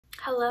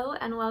Hello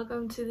and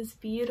welcome to this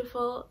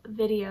beautiful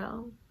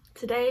video.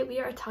 Today we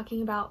are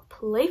talking about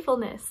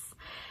playfulness.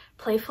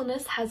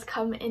 Playfulness has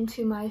come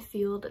into my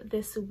field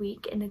this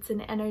week and it's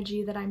an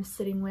energy that I'm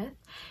sitting with,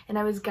 and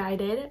I was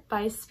guided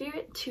by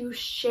Spirit to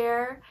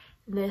share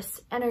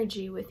this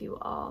energy with you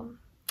all.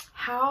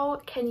 How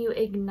can you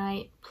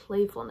ignite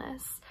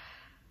playfulness?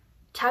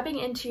 Tapping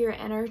into your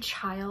inner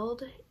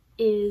child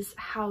is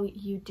how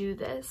you do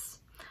this.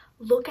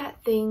 Look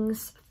at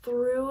things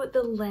through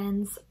the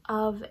lens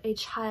of a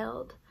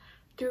child,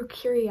 through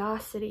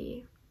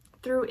curiosity,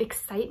 through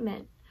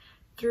excitement,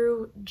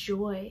 through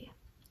joy.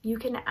 You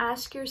can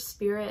ask your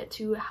spirit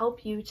to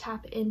help you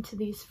tap into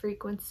these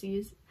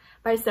frequencies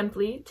by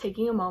simply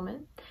taking a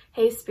moment.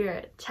 Hey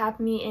spirit,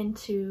 tap me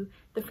into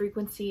the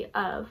frequency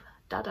of ...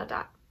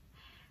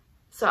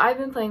 So I've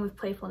been playing with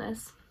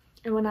playfulness,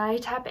 and when I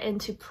tap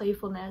into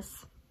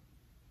playfulness,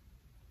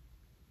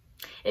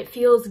 it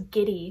feels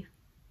giddy.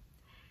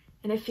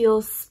 And it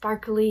feels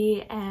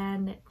sparkly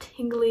and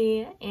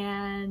tingly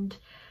and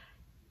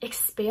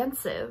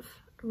expansive,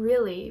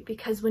 really,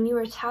 because when you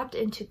are tapped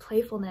into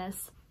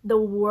playfulness, the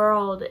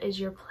world is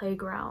your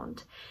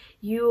playground.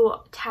 You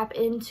tap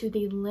into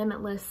the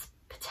limitless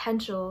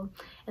potential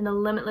and the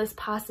limitless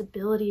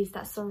possibilities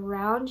that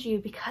surround you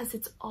because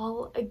it's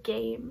all a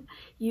game.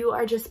 You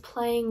are just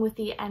playing with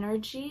the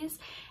energies,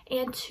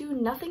 and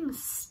nothing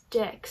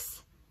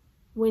sticks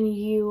when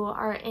you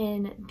are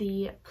in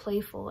the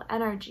playful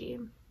energy.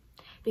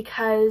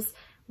 Because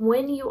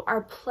when you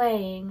are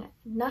playing,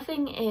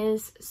 nothing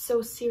is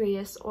so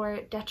serious or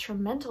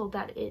detrimental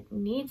that it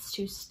needs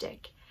to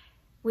stick.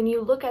 When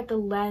you look at the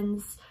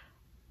lens,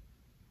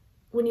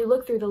 when you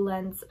look through the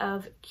lens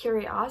of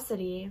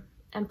curiosity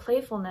and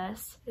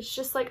playfulness, it's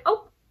just like,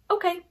 oh,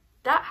 okay,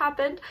 that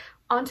happened,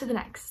 on to the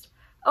next.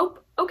 Oh,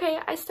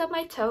 okay, I stubbed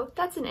my toe,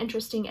 that's an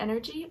interesting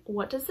energy.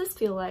 What does this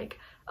feel like?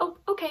 Oh,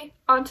 okay,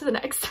 on to the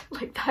next.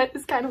 Like, that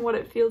is kind of what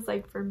it feels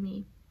like for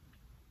me.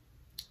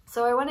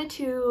 So I wanted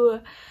to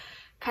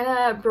kind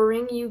of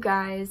bring you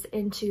guys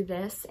into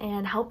this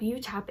and help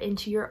you tap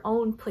into your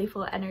own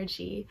playful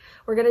energy.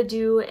 We're going to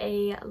do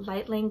a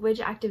light language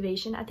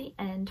activation at the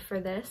end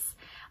for this.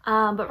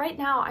 But right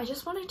now, I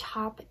just want to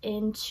tap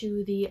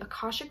into the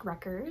Akashic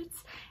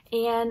Records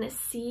and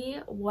see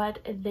what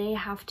they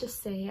have to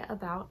say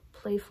about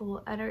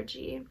playful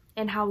energy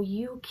and how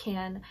you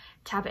can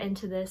tap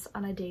into this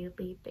on a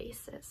daily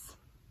basis.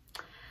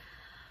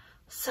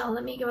 So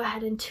let me go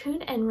ahead and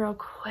tune in real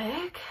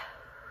quick.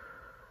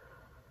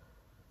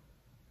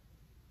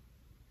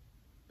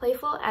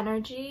 Playful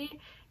energy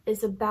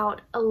is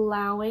about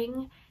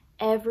allowing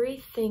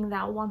everything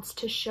that wants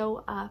to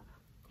show up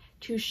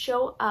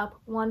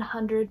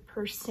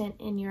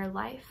 100% in your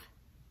life.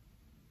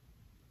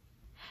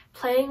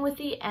 Playing with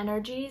the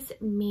energies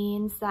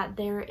means that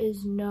there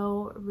is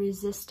no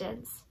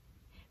resistance,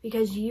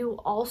 because you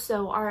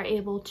also are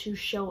able to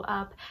show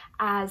up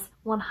as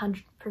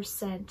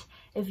 100%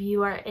 if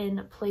you are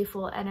in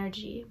playful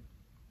energy.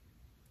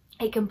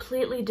 It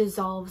completely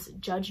dissolves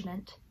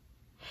judgment.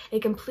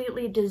 It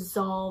completely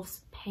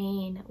dissolves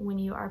pain when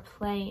you are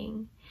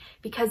playing,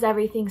 because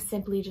everything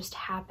simply just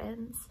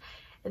happens.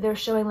 They're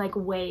showing like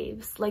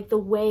waves, like the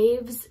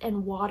waves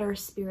and water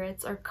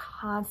spirits are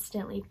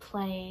constantly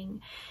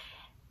playing.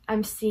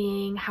 I'm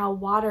seeing how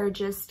water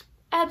just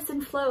ebbs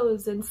and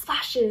flows and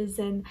splashes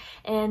and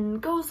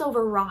goes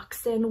over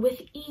rocks, and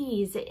with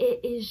ease it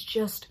is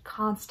just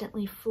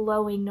constantly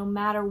flowing. No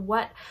matter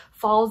what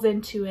falls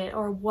into it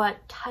or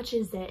what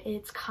touches it,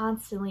 it's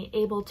constantly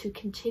able to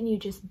continue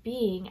just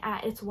being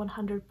at its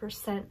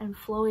 100% and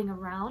flowing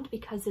around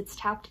because it's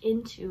tapped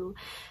into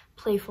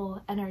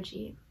playful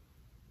energy.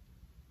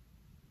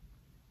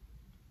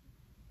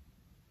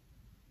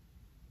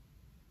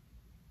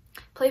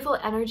 Playful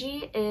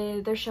energy,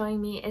 they're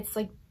showing me it's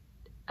like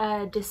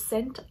it's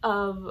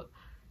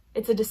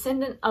a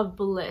descendant of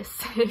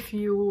bliss. If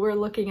you were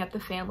looking at the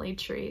family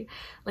tree,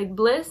 like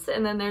bliss,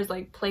 and then there's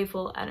like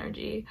playful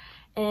energy,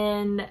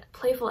 and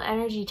playful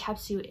energy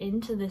taps you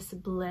into this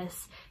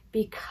bliss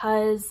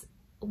because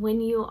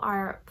when you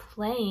are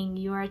playing,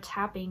 you are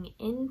tapping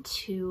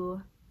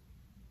into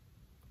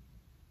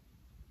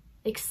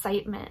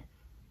excitement.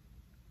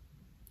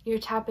 You're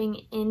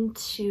tapping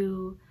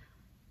into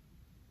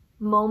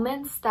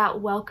moments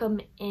that welcome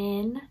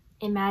in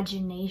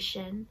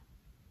imagination.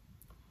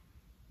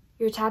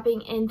 You're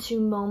tapping into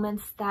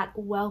moments that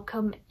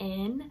welcome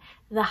in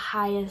the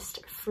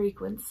highest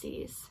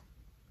frequencies.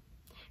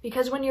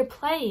 Because when you're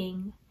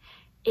playing,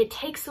 it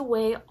takes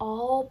away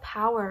all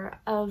power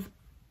of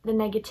the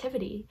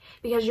negativity,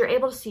 because you're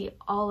able to see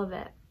all of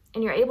it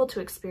and you're able to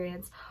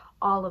experience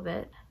all of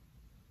it.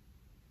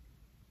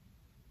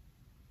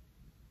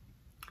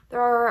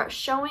 They're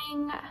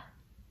showing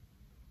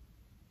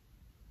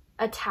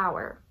a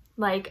tower,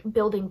 like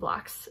building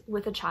blocks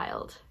with a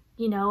child,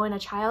 you know, and a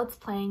child's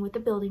playing with the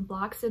building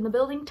blocks and the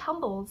building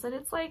tumbles, and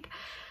it's like,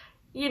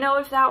 you know,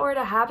 if that were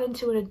to happen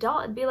to an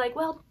adult, it'd be like,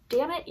 well,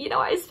 damn it, you know,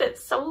 I spent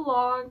so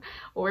long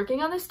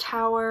working on this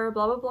tower,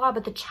 blah, blah, blah,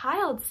 but the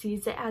child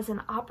sees it as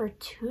an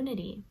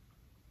opportunity.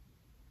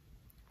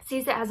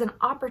 sees it as an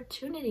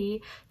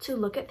opportunity to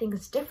look at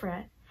things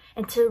different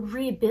and to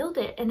rebuild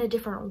it in a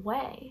different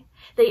way.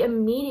 They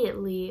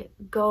immediately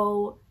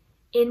go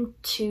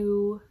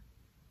into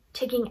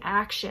taking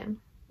action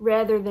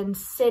rather than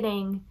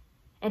sitting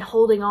and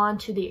holding on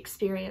to the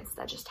experience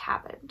that just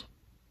happened.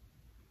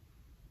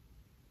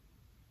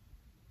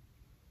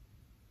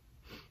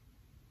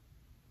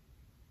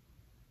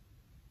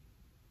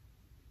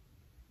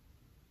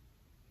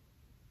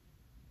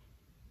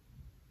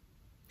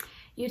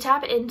 You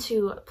tap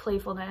into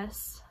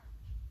playfulness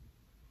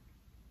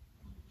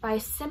by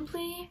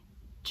simply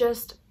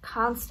just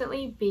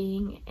constantly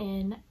being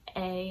in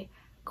a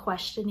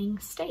questioning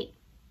state.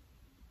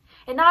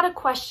 And not a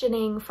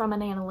questioning from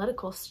an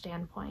analytical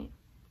standpoint,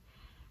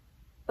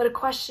 but a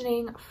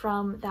questioning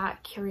from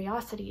that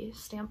curiosity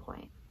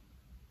standpoint.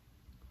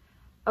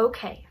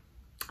 Okay,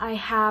 I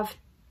have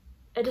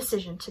a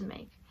decision to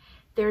make.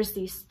 There's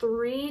these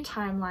 3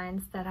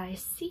 timelines that I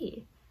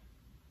see.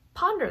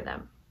 Ponder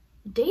them,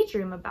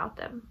 daydream about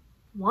them,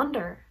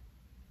 wonder.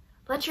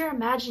 Let your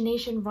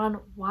imagination run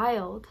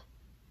wild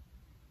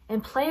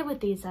and play with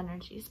these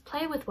energies,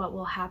 play with what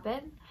will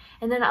happen,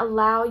 and then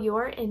allow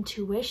your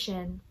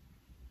intuition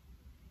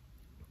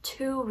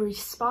to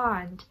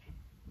respond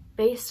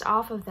based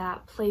off of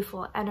that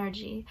playful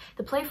energy.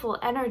 The playful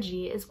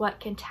energy is what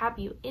can tap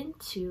you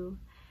into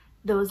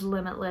those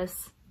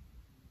limitless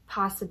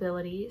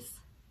possibilities.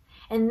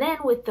 And then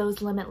with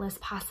those limitless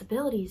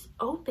possibilities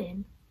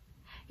open,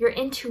 your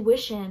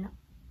intuition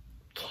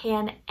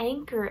can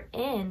anchor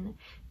in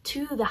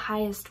to the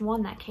highest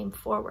one that came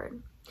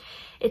forward.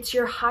 It's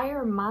your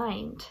higher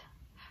mind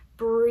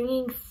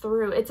bringing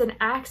through. It's an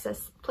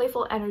access.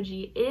 Playful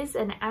energy is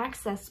an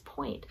access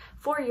point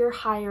for your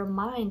higher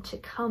mind to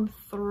come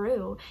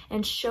through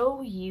and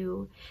show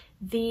you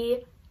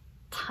the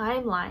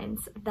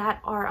timelines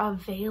that are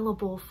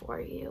available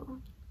for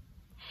you.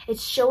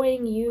 It's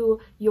showing you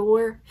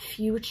your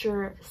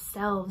future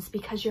selves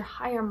because your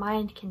higher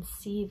mind can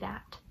see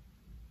that.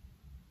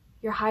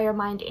 Your higher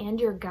mind and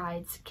your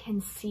guides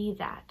can see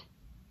that.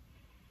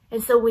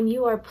 And so when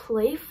you are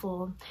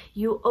playful,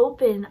 you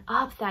open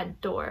up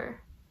that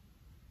door.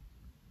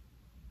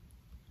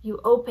 You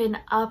open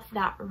up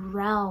that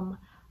realm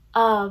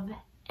of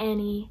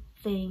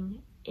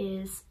anything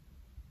is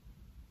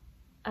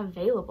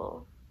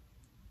available.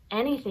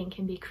 Anything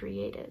can be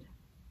created.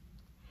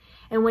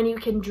 And when you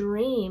can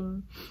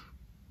dream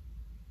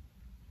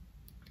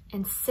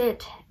and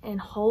sit and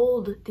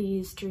hold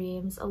these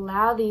dreams,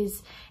 allow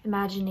these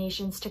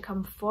imaginations to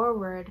come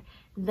forward,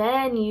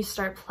 then you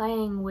start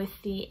playing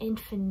with the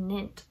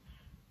infinite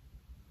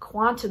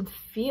quantum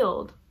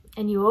field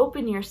and you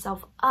open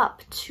yourself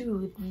up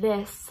to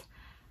this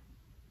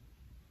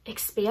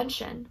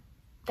expansion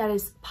that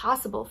is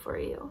possible for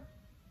you.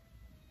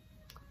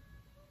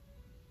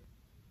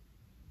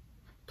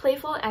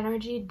 Playful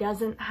energy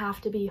doesn't have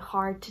to be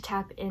hard to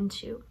tap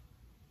into.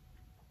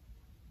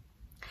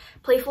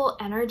 Playful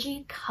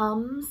energy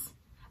comes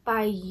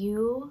by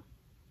you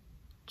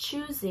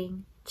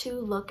choosing to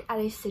look at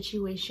a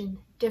situation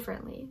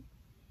differently.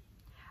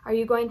 Are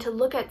you going to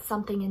look at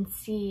something and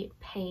see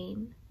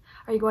pain?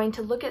 Are you going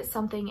to look at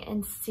something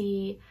and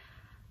see,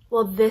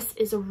 well, this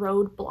is a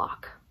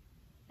roadblock.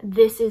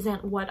 This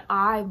isn't what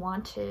I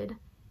wanted.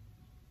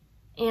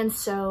 And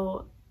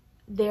so,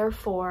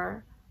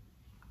 therefore,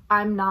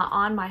 I'm not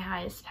on my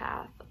highest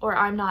path, or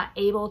I'm not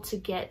able to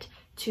get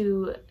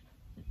to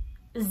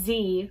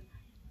Z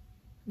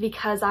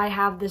because I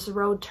have this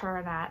road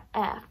turn at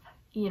F,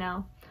 you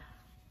know?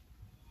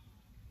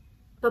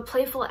 But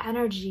playful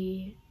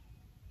energy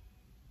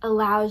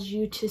allows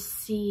you to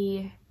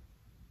see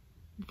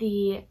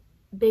the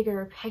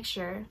bigger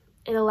picture.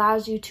 It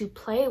allows you to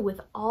play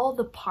with all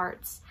the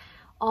parts,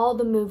 all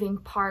the moving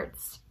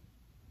parts,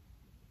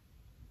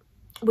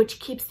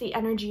 which keeps the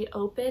energy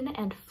open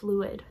and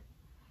fluid.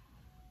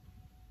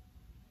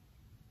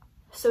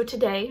 So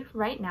today,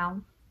 right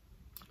now,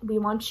 we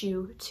want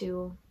you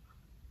to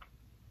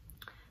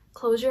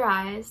close your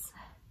eyes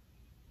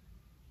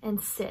and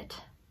sit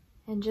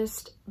and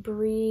just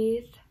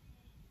breathe.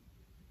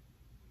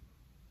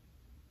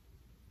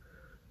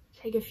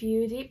 Take a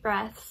few deep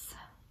breaths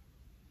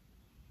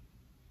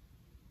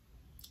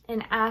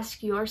and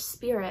ask your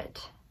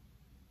spirit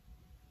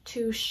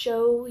to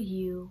show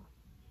you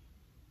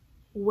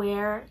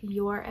where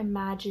your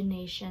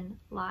imagination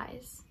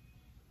lies.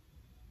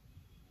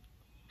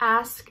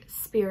 Ask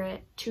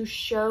spirit to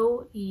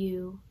show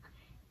you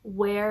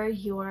where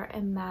your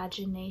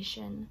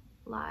imagination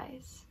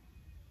lies.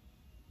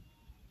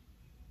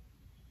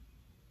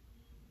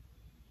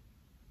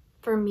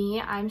 For me,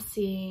 I'm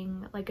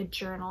seeing like a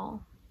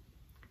journal,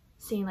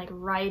 seeing like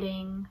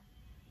writing,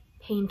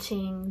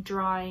 painting,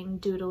 drawing,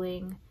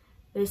 doodling.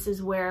 This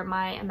is where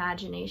my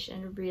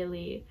imagination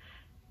really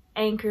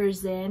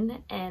anchors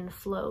in and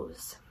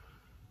flows.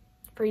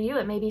 For you,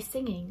 it may be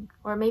singing,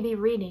 or it may be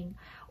reading,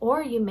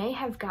 or you may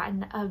have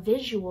gotten a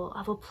visual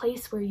of a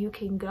place where you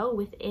can go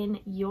within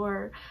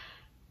your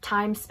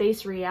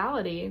time-space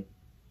reality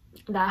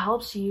that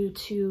helps you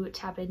to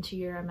tap into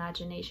your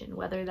imagination,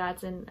 whether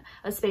that's in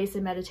a space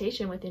in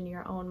meditation within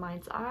your own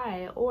mind's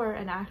eye or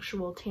an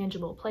actual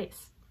tangible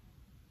place.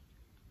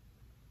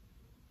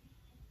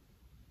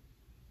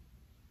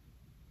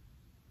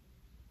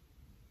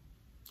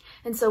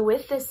 And so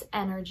with this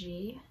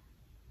energy,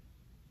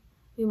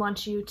 we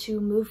want you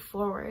to move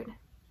forward.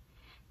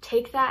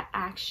 Take that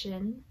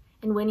action,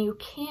 and when you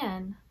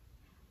can,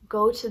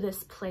 go to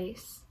this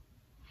place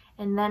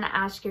and then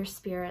ask your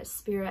spirit,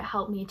 Spirit,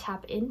 help me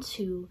tap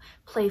into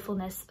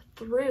playfulness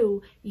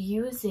through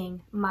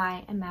using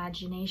my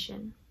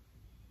imagination.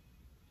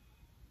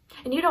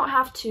 And you don't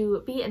have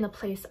to be in the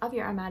place of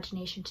your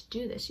imagination to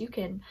do this. You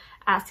can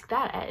ask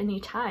that at any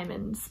time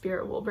and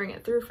Spirit will bring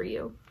it through for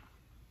you.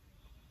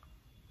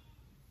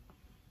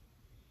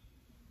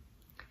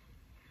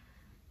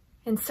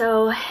 And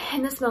so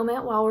in this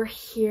moment, while we're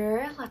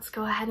here, let's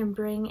go ahead and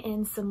bring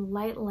in some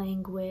light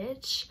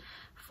language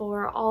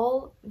for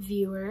all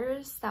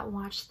viewers that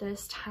watch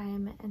this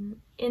time and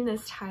in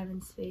this time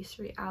and space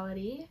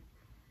reality.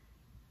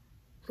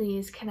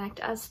 Please connect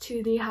us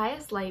to the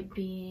highest light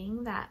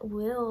being that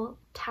will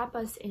tap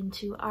us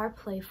into our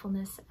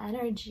playfulness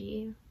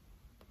energy.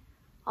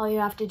 All you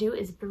have to do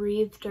is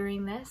breathe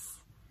during this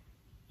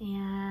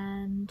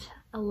and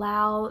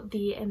allow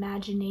the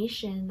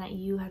imagination that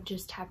you have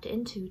just tapped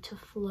into to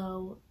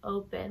flow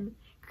open,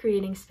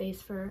 creating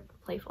space for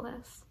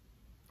playfulness.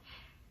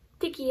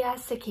 Tikia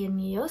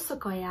sekenio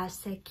sokoya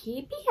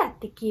seki pia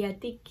tikia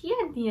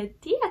tikia nia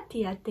tia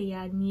tia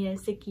tia nia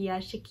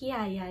sekia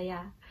shikia ya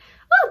ya.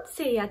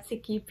 Otseya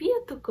seki pia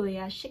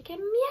tukoya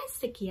shekemia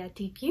sekia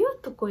tikio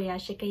tukoya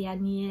shekia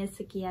nia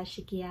sekia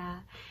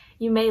shikia.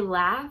 You may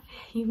laugh,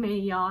 you may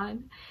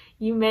yawn,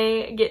 you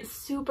may get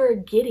super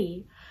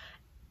giddy.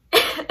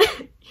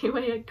 You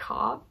may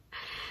cough.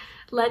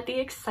 Let the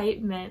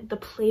excitement, the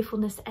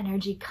playfulness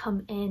energy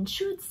come in.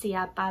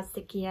 Shutsia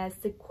pasakia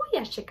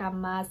sequoia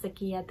shikama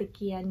sakia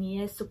tekia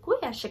nie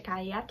sequoia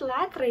shikaya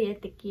tlatre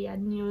tekia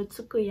new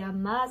tsukuya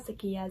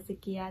masakia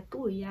sekia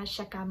tuya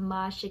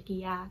shakama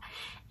shikia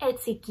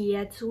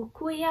etsikia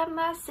tsukuya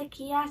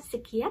masakia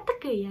sekia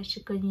takuya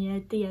shikonia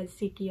tia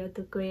sekia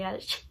tukuya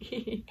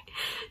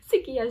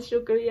sekia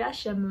shukuya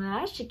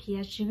shama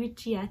shikia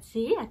shutia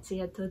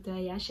tia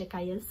toya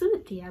shikaya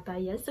sutia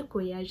baya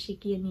sequoia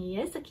shikia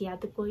nie sekia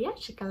tukuya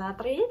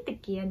Shikalatre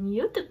tekia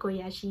new to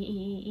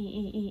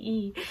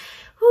koyashi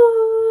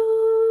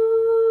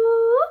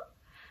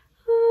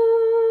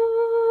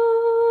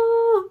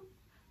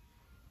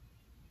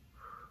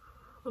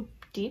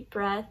Deep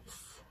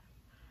breaths.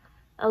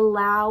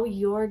 Allow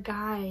your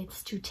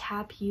guides to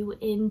tap you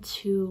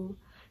into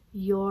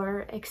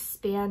your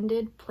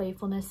expanded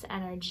playfulness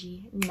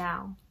energy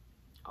now.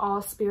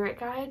 All spirit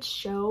guides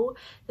show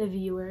the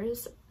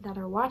viewers that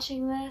are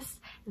watching this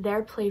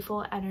their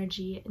playful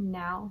energy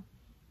now.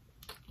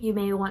 You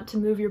may want to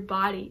move your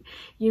body.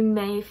 You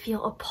may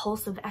feel a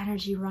pulse of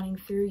energy running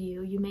through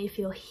you. You may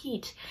feel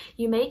heat.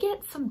 You may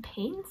get some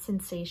pain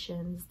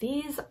sensations.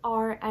 These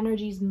are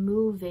energies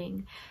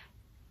moving.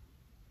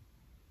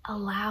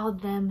 Allow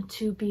them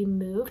to be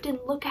moved and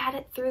look at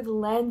it through the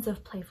lens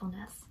of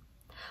playfulness.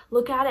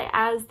 Look at it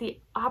as the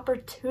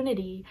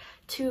opportunity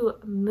to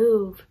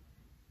move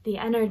the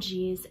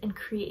energies and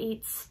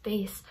create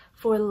space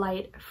for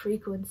light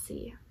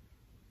frequency.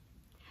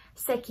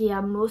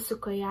 Sekia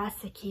musukoya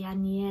sekia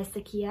nie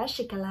sekia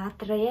shikala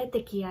tre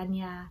tekia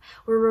nya.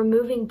 We're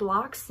removing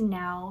blocks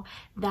now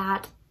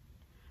that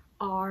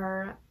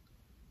are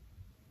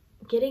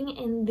getting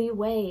in the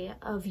way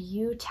of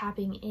you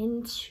tapping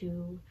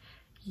into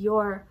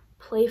your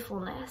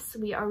playfulness.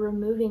 We are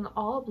removing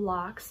all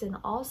blocks and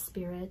all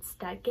spirits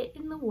that get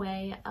in the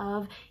way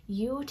of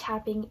you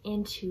tapping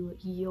into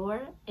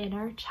your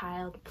inner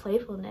child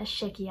playfulness.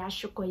 Shekia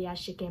shukoya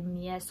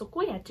shikemia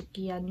sukoya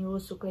tikia nyu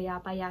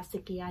sukoya baya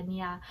sikia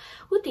nia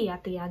utia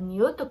tia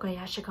nyu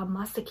tokoya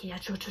shikama sikia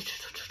chu chu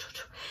chu chu chu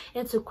chu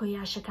and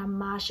sukoya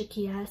shikama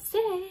shikia se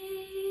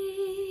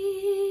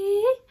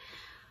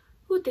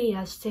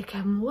Utia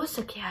seka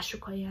musakia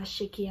shukoya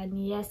shikia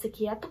nia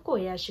sekia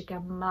tokoya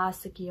shikama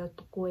sekia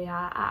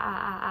tokoya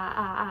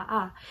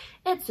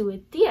etsu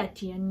tia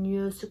tia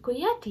nyu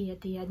sukoya tia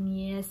tia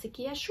nia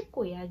sekia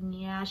shukoya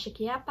nia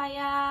shikia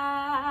paya.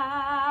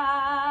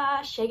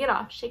 Shake it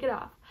off, shake it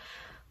off.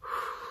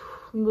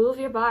 Move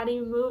your body,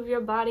 move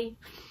your body.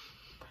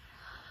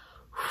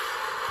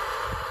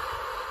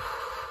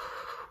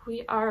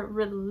 We are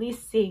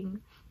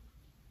releasing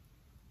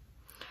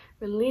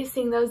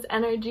those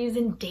energies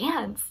and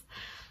dance.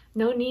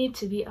 No need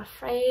to be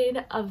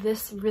afraid of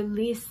this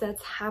release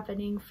that's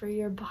happening for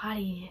your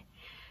body.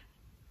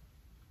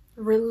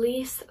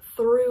 Release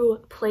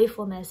through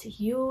playfulness.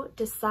 You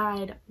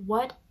decide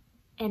what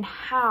and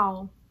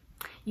how.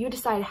 You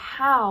decide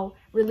how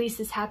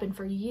releases happen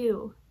for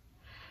you.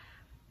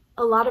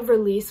 A lot of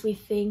release we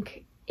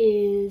think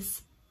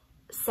is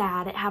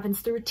sad. It happens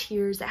through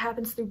tears. It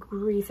happens through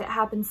grief. It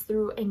happens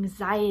through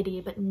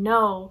anxiety. But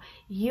no,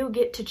 you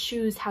get to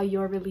choose how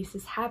your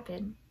releases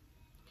happen.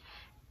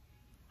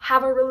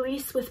 Have a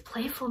release with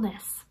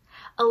playfulness.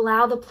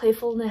 Allow the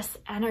playfulness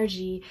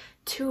energy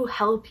to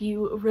help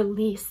you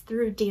release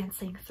through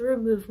dancing, through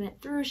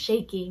movement, through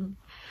shaking.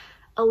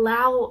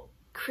 Allow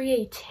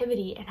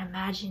creativity and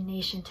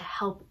imagination to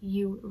help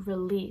you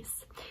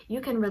release.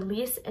 You can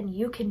release and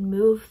you can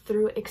move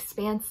through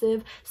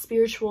expansive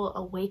spiritual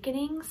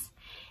awakenings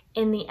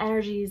in the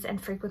energies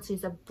and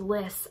frequencies of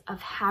bliss,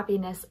 of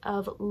happiness,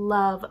 of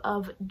love,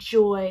 of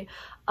joy,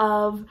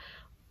 of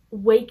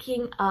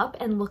waking up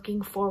and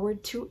looking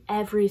forward to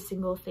every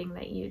single thing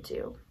that you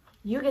do.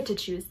 You get to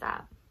choose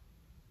that.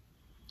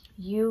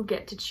 You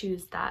get to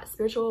choose that.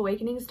 Spiritual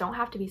awakenings don't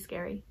have to be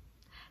scary.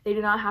 They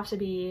do not have to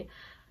be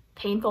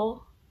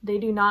painful. They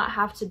do not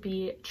have to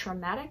be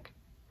traumatic.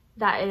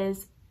 That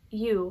is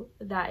you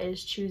that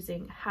is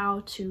choosing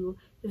how to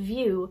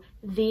view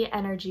the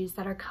energies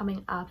that are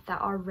coming up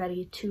that are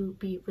ready to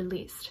be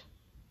released.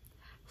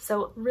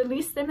 So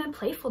release them in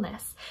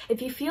playfulness.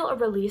 If you feel a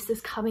release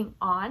is coming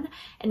on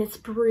and it's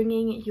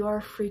bringing your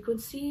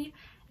frequency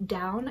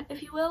down,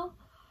 if you will,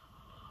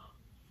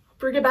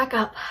 bring it back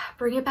up.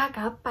 Bring it back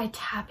up by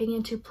tapping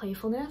into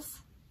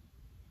playfulness.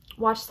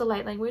 Watch the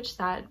light language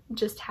that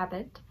just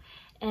happened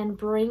and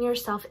bring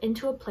yourself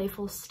into a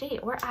playful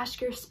state, or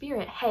ask your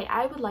spirit, hey,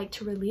 I would like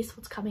to release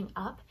what's coming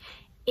up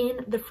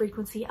in the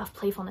frequency of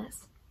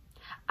playfulness.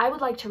 I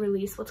would like to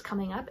release what's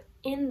coming up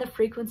in the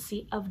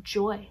frequency of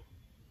joy.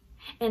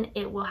 And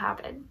it will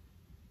happen.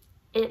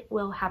 It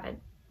will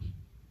happen.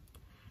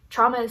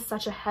 Trauma is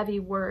such a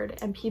heavy word,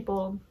 and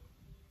people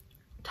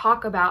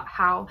talk about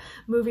how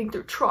moving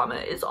through trauma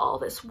is all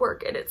this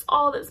work and it's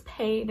all this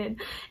pain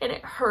and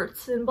it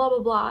hurts and blah, blah,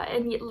 blah.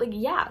 And like,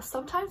 yeah,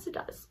 sometimes it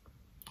does.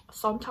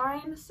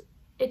 Sometimes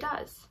it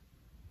does.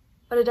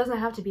 But it doesn't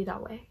have to be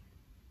that way.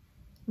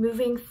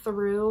 Moving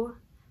through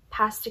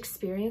past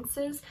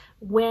experiences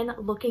when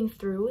looking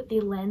through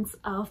the lens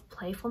of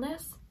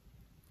playfulness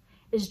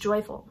is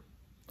joyful.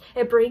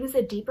 It brings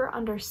a deeper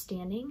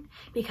understanding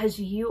because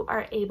you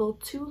are able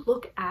to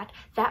look at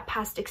that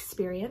past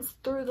experience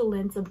through the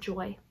lens of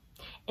joy.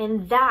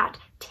 And that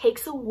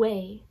takes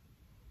away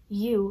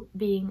you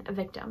being a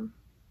victim.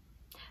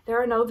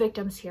 There are no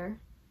victims here.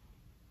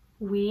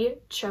 We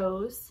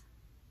chose,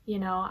 you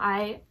know,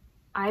 I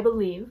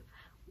believe,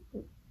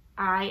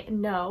 I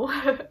know,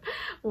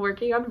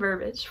 working on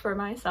verbiage for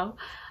myself,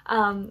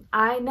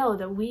 I know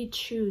that we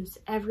choose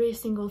every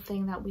single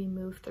thing that we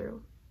move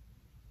through.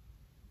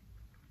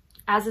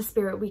 As a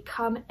spirit, we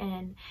come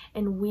in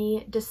and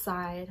we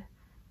decide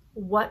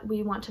what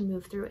we want to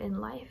move through in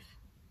life.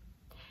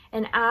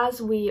 And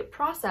as we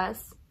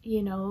process,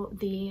 you know,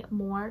 the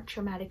more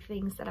traumatic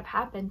things that have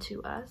happened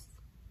to us,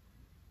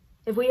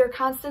 if we are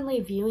constantly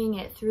viewing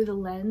it through the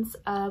lens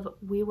of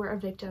we were a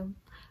victim,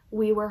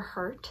 we were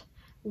hurt,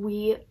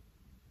 we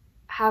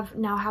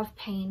now have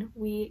pain,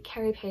 we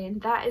carry pain,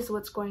 that is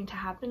what's going to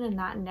happen, and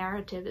that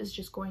narrative is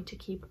just going to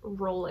keep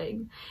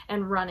rolling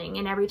and running.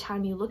 And every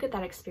time you look at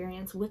that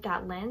experience with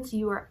that lens,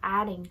 you are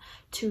adding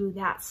to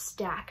that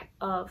stack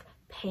of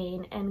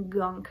pain and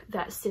gunk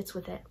that sits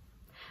with it.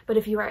 But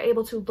if you are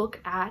able to look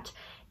at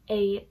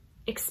a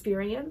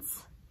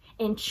experience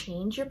and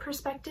change your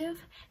perspective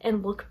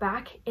and look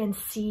back and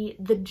see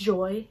the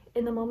joy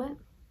in the moment,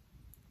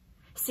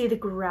 see the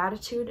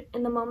gratitude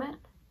in the moment,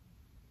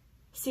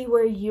 see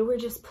where you were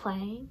just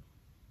playing,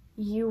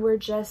 you were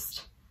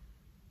just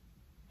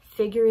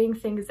figuring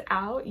things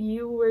out,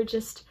 you were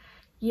just,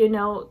 you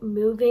know,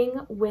 moving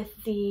with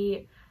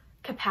the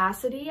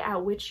capacity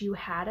at which you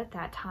had at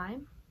that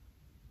time,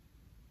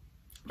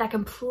 that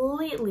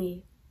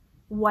completely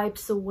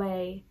wipes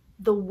away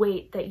the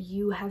weight that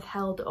you have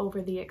held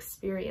over the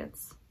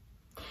experience.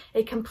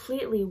 It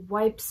completely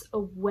wipes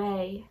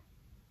away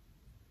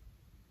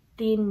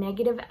the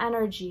negative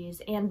energies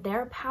and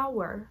their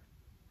power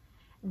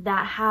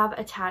that have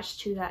attached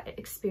to that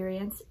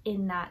experience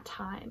in that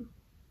time.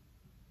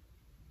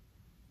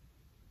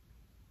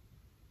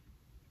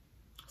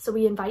 So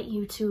we invite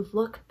you to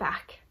look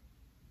back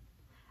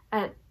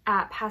at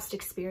past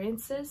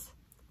experiences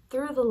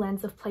through the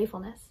lens of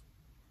playfulness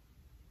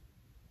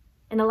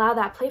and allow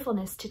that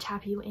playfulness to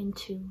tap you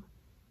into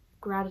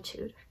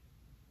gratitude.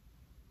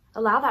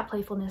 Allow that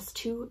playfulness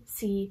to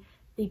see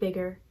the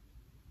bigger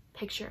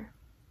picture.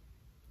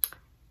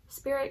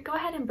 Spirit, go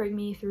ahead and bring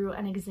me through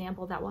an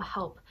example that will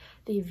help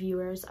the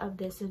viewers of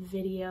this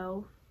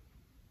video.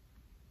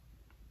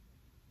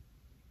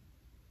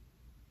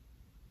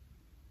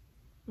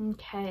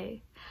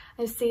 Okay,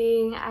 I'm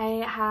seeing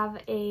I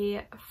have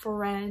a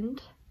friend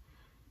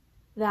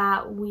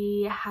that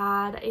we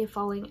had a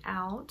falling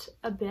out,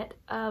 a bit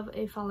of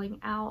a falling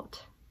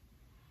out,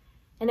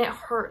 and it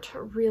hurt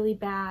really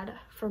bad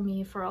for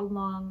me for a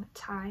long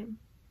time.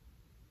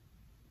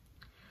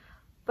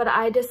 But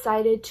I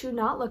decided to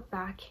not look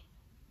back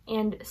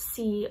and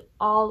see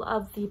all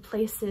of the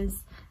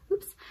places,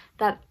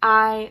 that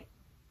I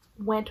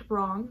went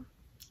wrong,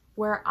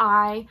 where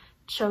I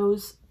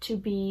chose to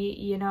be,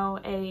 you know,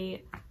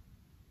 a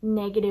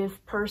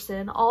negative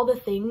person, all the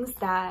things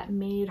that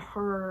made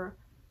her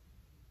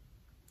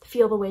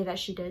feel the way that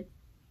she did.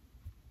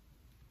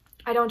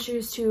 I don't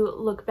choose to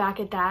look back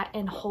at that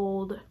and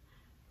hold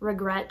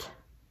regret,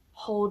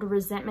 hold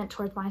resentment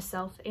towards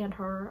myself and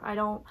her. I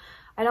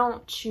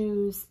don't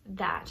choose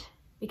that,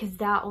 because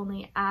that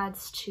only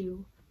adds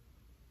to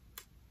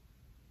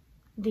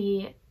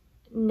the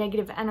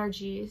negative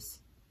energies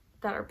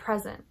that are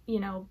present, you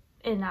know,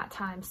 in that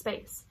time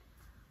space.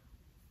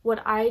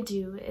 What I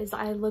do is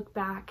I look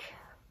back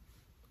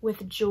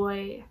with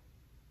joy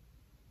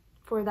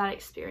for that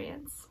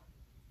experience.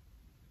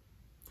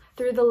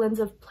 Through the lens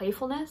of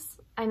playfulness,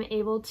 I'm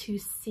able to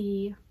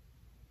see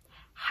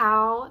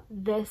how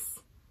this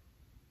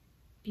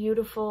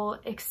beautiful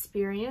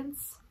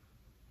experience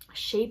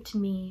shaped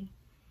me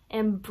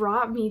and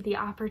brought me the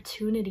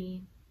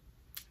opportunity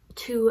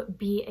to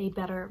be a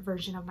better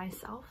version of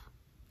myself,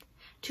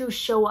 to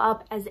show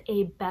up as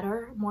a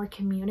better, more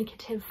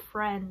communicative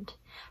friend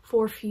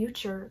for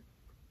future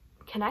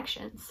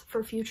connections,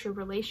 for future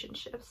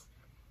relationships.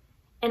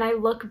 And I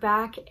look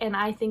back and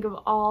I think of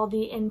all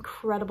the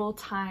incredible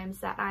times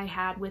that I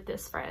had with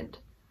this friend,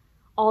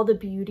 all the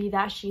beauty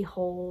that she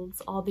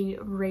holds, all the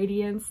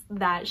radiance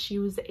that she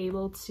was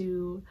able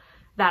to,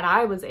 that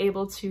I was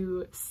able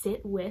to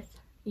sit with,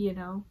 you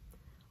know,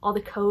 all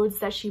the codes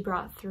that she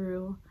brought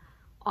through,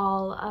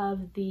 all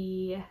of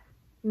the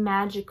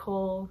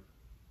magical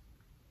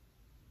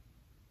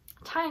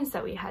times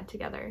that we had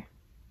together.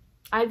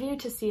 I view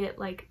to see it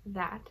like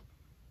that.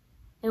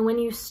 And when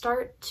you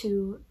start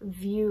to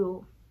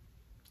view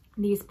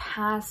these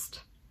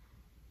past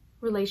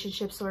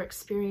relationships or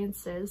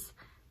experiences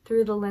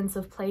through the lens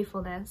of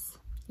playfulness,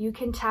 you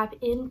can tap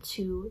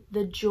into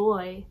the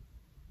joy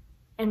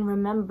and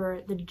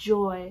remember the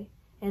joy.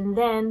 And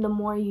then the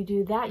more you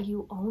do that,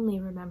 you only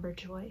remember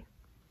joy.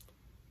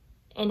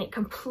 And it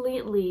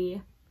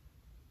completely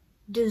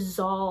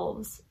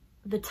dissolves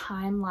the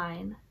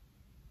timeline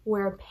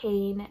where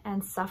pain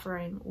and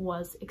suffering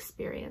was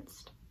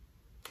experienced.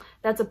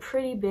 That's a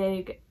pretty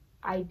big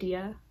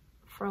idea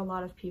for a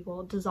lot of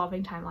people,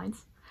 dissolving timelines.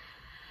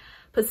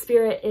 But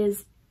Spirit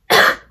is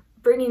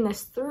bringing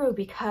this through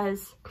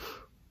because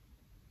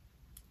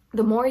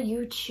the more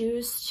you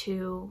choose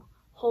to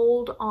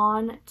hold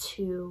on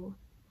to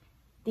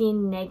the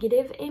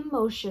negative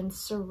emotions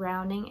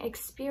surrounding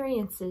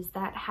experiences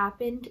that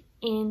happened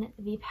in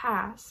the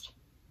past,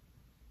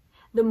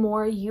 the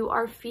more you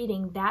are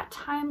feeding that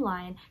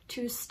timeline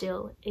to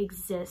still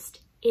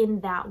exist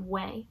in that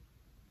way.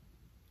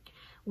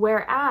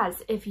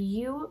 Whereas if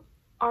you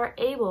are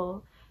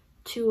able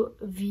to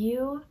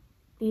view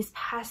these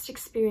past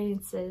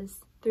experiences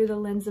through the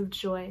lens of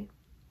joy,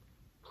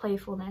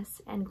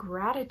 playfulness, and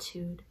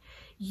gratitude,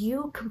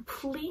 you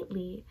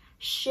completely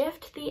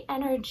shift the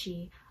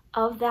energy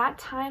of that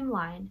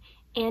timeline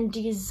and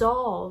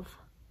dissolve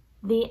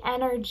the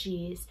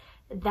energies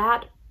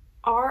that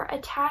are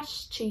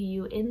attached to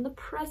you in the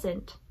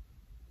present,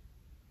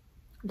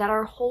 that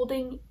are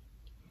holding,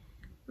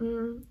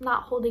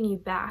 not holding you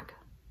back,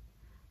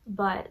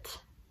 but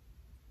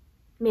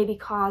maybe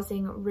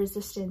causing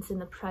resistance in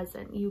the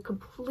present. You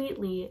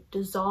completely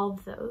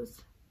dissolve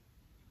those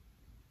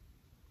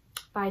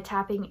by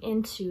tapping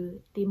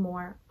into the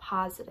more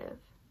positive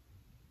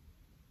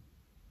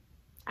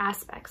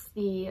aspects,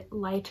 the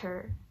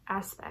lighter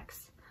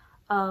aspects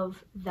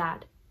of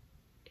that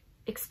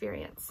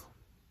experience.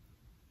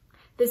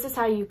 This is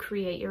how you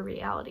create your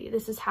reality.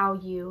 This is how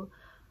you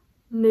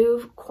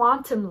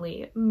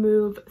quantumly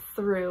move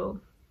through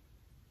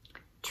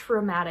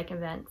traumatic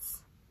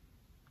events,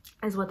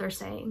 is what they're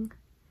saying.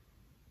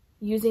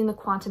 Using the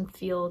quantum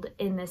field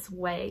in this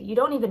way. You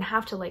don't even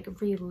have to like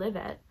relive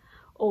it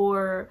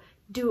or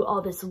do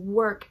all this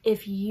work.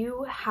 If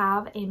you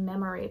have a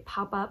memory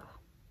pop up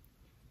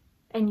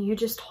and you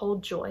just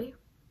hold joy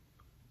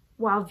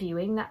while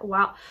viewing that,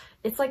 wow,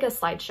 it's like a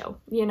slideshow,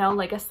 you know,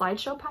 like a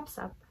slideshow pops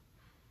up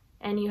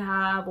and you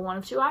have one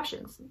of two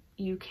options.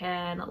 You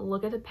can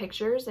look at the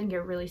pictures and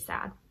get really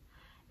sad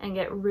and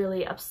get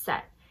really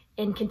upset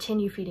and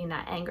continue feeding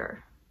that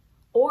anger.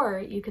 Or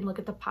you can look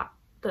at the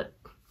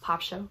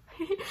pop show,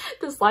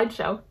 the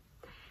slideshow,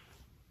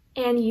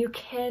 and you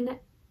can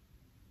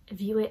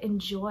view it in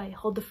joy.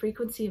 Hold the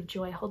frequency of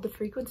joy, hold the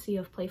frequency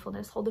of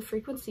playfulness, hold the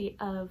frequency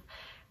of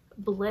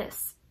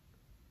bliss.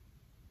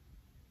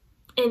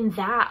 And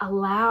that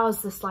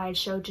allows the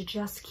slideshow to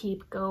just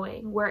keep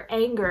going, where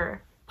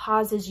anger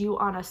pauses you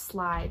on a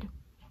slide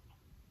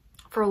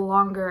for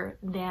longer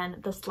than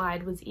the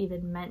slide was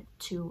even meant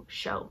to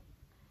show.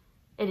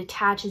 It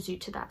attaches you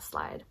to that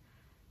slide.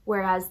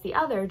 Whereas the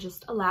other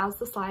just allows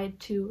the slide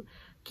to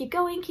keep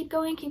going, keep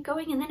going, keep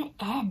going, and then it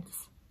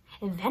ends.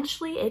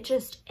 Eventually it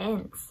just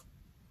ends.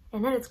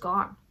 And then it's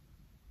gone.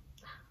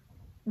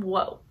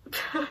 Whoa.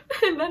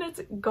 And then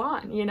it's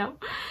gone, you know?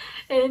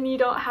 And you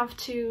don't have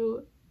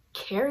to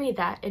carry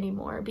that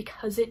anymore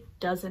because it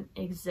doesn't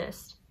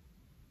exist.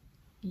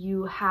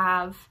 You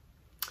have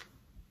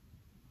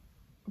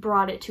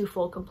brought it to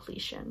full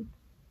completion.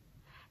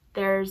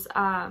 There's,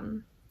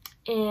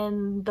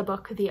 in the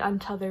book, The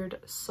Untethered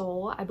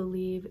Soul, I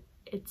believe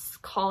it's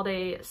called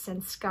a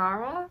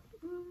sanskara.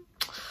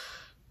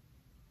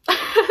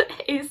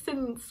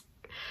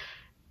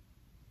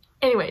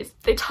 Anyways,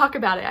 they talk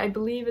about it. I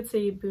believe it's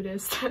a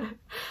Buddhist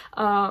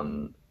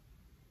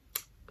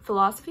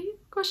Philosophy,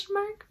 question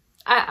mark?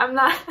 I'm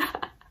not,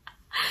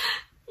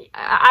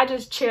 I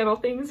just channel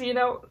things, you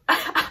know?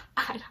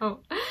 I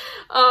don't.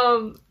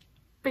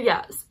 But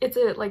yeah, it's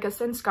like a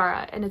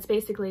samskara, and it's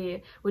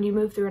basically when you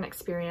move through an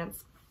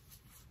experience,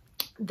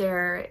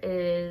 there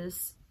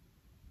is,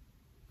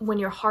 when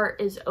your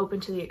heart is open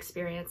to the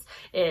experience,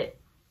 it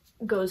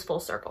goes full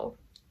circle,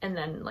 and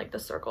then like the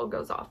circle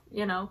goes off,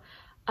 you know?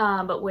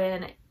 But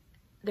when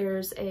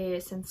there's a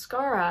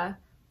samskara,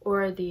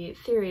 or the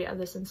theory of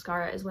the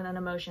samskara is when an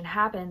emotion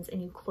happens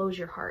and you close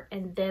your heart,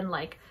 and then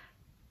like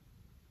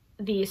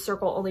the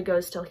circle only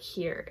goes till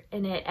here,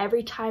 and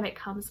every time it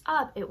comes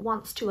up, it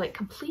wants to like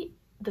complete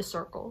the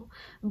circle,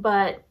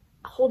 but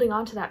holding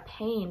on to that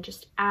pain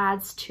just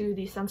adds to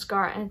the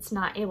samskara, and it's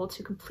not able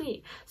to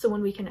complete. So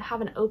when we can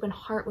have an open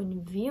heart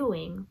when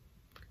viewing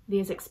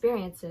these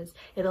experiences,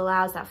 it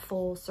allows that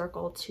full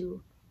circle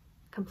to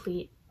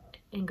complete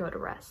and go to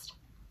rest.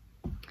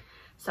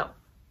 So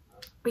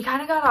we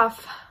kind of got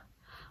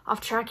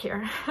off track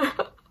here.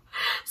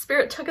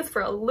 Spirit took us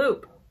for a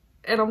loop,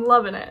 and I'm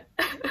loving it.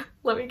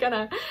 Let me kind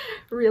of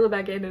reel it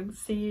back in and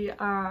see.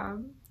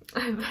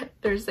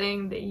 They're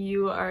saying that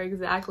you are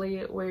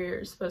exactly where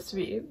you're supposed to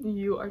be.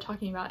 You are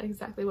talking about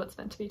exactly what's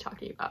meant to be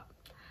talking about.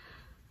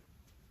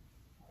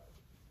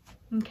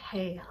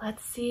 Okay,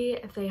 let's see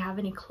if they have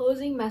any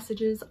closing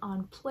messages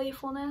on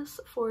playfulness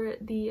for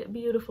the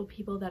beautiful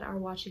people that are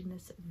watching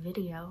this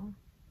video.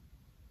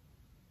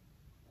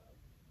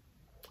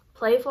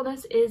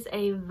 Playfulness is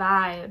a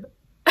vibe.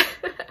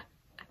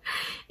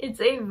 It's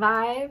a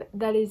vibe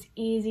that is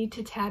easy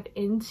to tap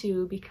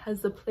into because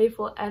the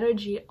playful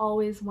energy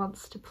always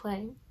wants to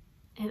play.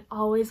 It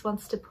always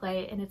wants to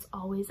play, and it's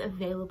always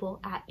available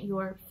at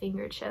your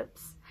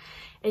fingertips.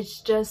 It's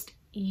just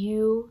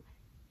you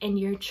and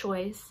your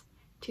choice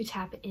to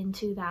tap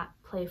into that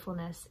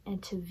playfulness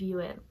and to view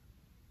it.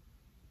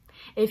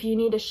 If you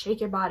need to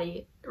shake your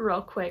body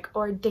real quick,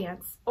 or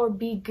dance, or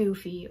be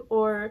goofy,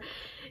 or,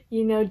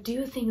 you know,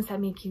 do things that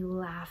make you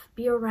laugh,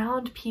 be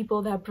around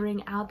people that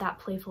bring out that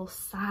playful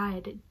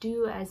side,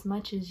 do as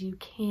much as you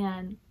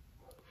can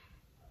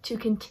to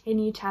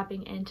continue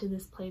tapping into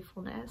this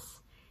playfulness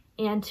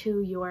and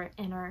to your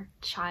inner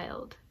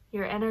child.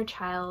 Your inner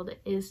child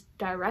is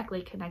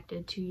directly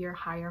connected to your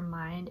higher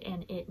mind,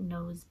 and it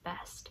knows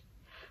best.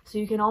 So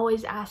you can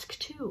always ask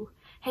too,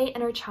 hey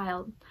inner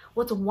child,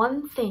 what's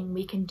one thing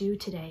we can do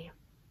today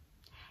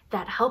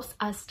that helps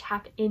us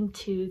tap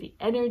into the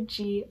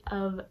energy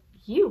of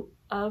you,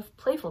 of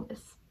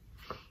playfulness,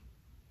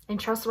 and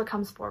trust what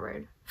comes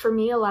forward. For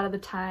me, a lot of the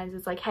times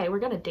it's like, hey, we're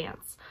gonna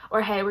dance,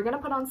 or hey, we're gonna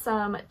put on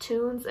some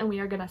tunes and we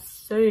are gonna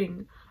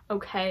sing,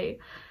 okay?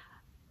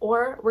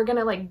 Or we're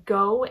gonna like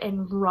go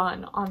and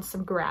run on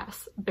some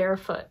grass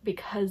barefoot,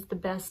 because the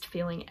best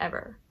feeling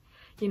ever.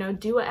 You know,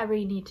 do whatever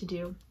you need to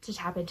do to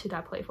tap into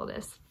that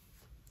playfulness.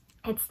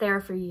 It's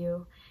there for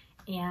you,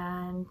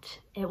 and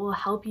it will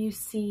help you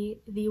see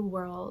the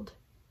world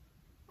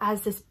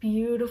as this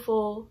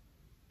beautiful,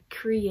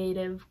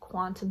 creative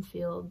quantum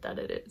field that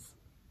it is.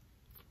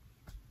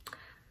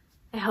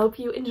 I hope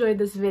you enjoyed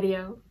this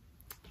video.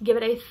 Give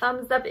it a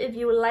thumbs up if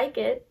you like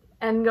it,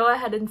 and go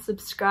ahead and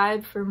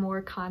subscribe for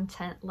more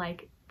content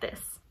like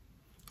this.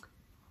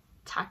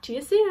 Talk to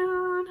you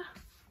soon.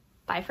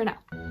 Bye for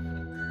now.